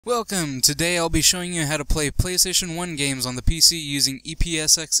Welcome! Today I'll be showing you how to play PlayStation 1 games on the PC using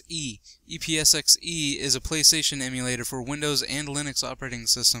ePSXe. ePSXe is a PlayStation emulator for Windows and Linux operating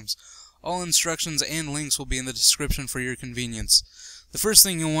systems. All instructions and links will be in the description for your convenience. The first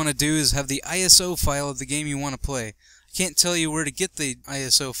thing you'll want to do is have the ISO file of the game you want to play. I can't tell you where to get the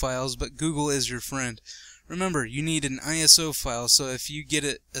ISO files, but Google is your friend. Remember, you need an ISO file, so if you get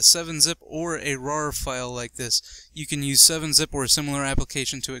a 7-zip or a RAR file like this, you can use 7-zip or a similar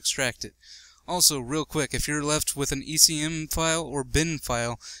application to extract it. Also, real quick, if you're left with an ECM file or bin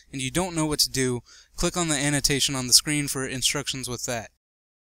file and you don't know what to do, click on the annotation on the screen for instructions with that.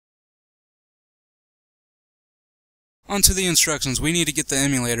 On to the instructions. We need to get the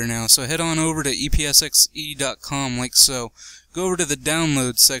emulator now, so head on over to ePSXe.com like so. Go over to the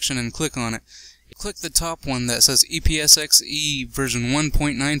download section and click on it. Click the top one that says ePSXe version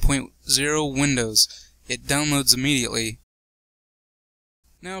 1.9.0 Windows. It downloads immediately.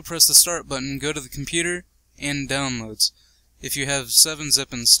 Now press the start button, go to the computer, and downloads. If you have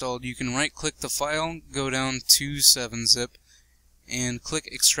 7-zip installed, you can right-click the file, go down to 7-zip, and click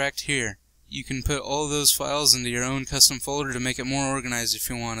extract here. You can put all those files into your own custom folder to make it more organized if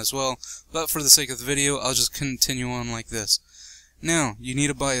you want as well, but for the sake of the video, I'll just continue on like this. Now, you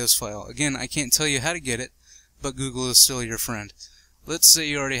need a BIOS file. Again, I can't tell you how to get it, but Google is still your friend. Let's say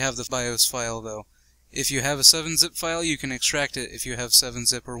you already have the BIOS file, though. If you have a 7-zip file, you can extract it if you have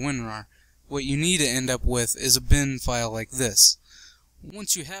 7-zip or WinRAR. What you need to end up with is a bin file like this.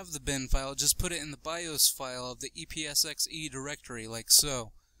 Once you have the bin file, just put it in the BIOS file of the ePSXe directory, like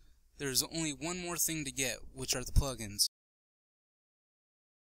so. There's only one more thing to get, which are the plugins.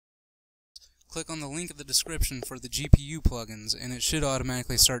 Click on the link in the description for the GPU plugins, and it should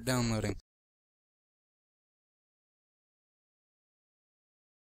automatically start downloading.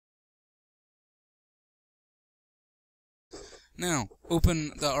 Now,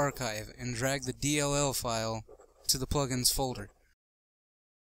 open the archive and drag the DLL file to the plugins folder.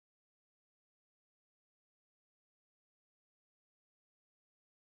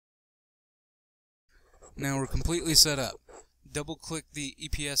 Now we're completely set up. Double-click the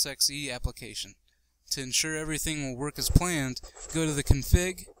ePSXe application. To ensure everything will work as planned, go to the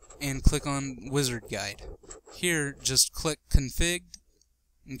Config and click on Wizard Guide. Here, just click Config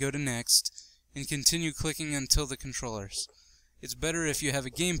and go to Next, and continue clicking until the controllers. It's better if you have a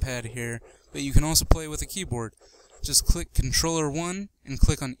gamepad here, but you can also play with a keyboard. Just click Controller 1 and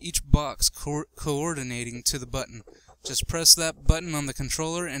click on each box coordinating to the button. Just press that button on the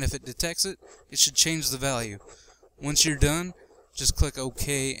controller, and if it detects it, it should change the value. Once you're done, just click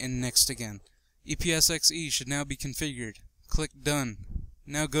OK and Next again. ePSXe should now be configured. Click Done.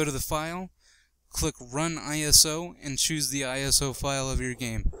 Now go to the file, click Run ISO, and choose the ISO file of your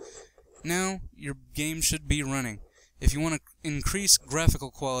game. Now, your game should be running. If you want to increase graphical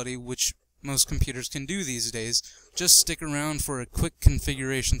quality, which most computers can do these days, just stick around for a quick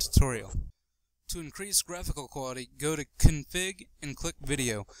configuration tutorial. To increase graphical quality, go to Config and click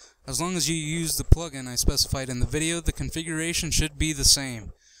Video. As long as you use the plugin I specified in the video, the configuration should be the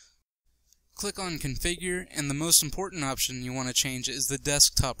same. Click on Configure, and the most important option you want to change is the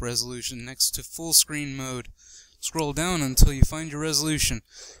desktop resolution next to full screen mode. Scroll down until you find your resolution.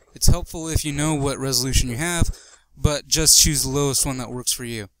 It's helpful if you know what resolution you have, but just choose the lowest one that works for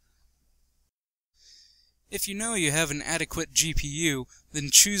you. If you know you have an adequate GPU, then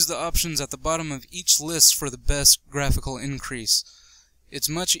choose the options at the bottom of each list for the best graphical increase. It's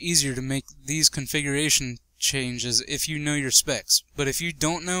much easier to make these configuration changes if you know your specs, but if you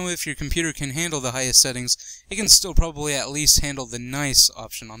don't know if your computer can handle the highest settings, it can still probably at least handle the nice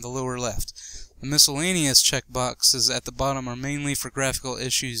option on the lower left. The miscellaneous checkboxes at the bottom are mainly for graphical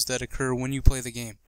issues that occur when you play the game.